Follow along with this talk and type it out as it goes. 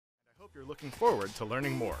hope you're looking forward to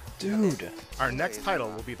learning more. Dude. Our next title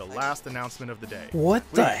will be the last announcement of the day. What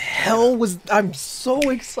the hell was... I'm so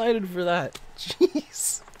excited for that.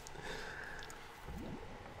 Jeez.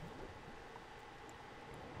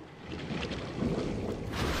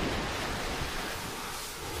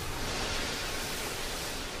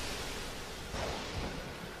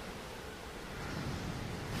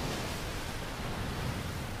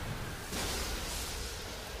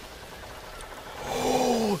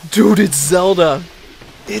 Dude, it's Zelda!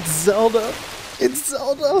 It's Zelda! It's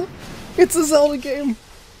Zelda! It's a Zelda game!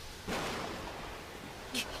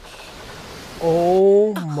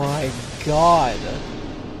 Oh my god!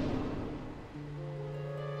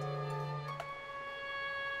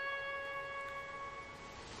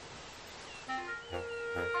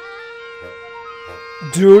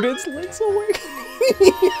 Dude, it's Link's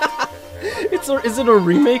Awakening! Is it a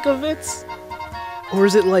remake of it? Or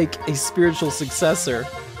is it like a spiritual successor?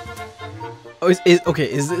 Oh,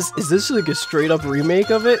 is this like a straight up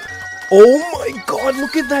remake of it? Oh my god,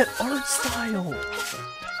 look at that art style!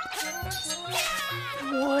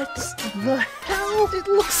 What the hell? It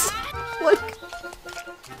looks like...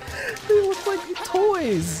 They look like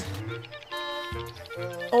toys!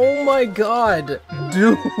 Oh my god,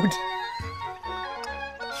 dude!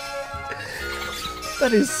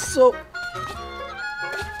 That is so...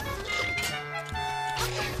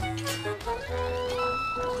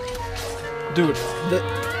 Dude,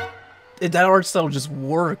 that art style just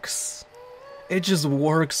works. It just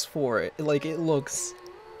works for it. Like, it looks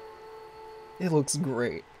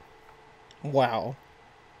great. Wow.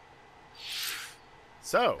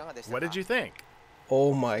 So, what did you think?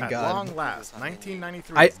 Oh my god. At long last,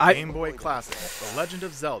 1993's Game Boy classic, The Legend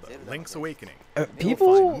of Zelda: Link's Awakening.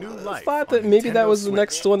 People thought that maybe that was the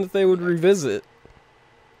next one that they would revisit.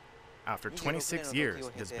 After 26 years,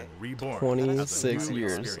 it has been reborn. 26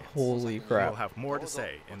 years. Holy crap. We'll have more to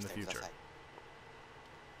say in the future.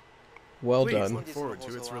 Well Please done. look forward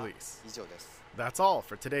to its release. That's all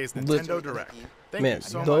for today's Nintendo Direct. Thank Man, you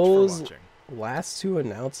so much those for watching. last two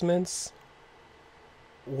announcements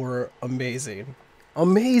were amazing.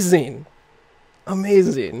 Amazing!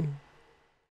 Amazing!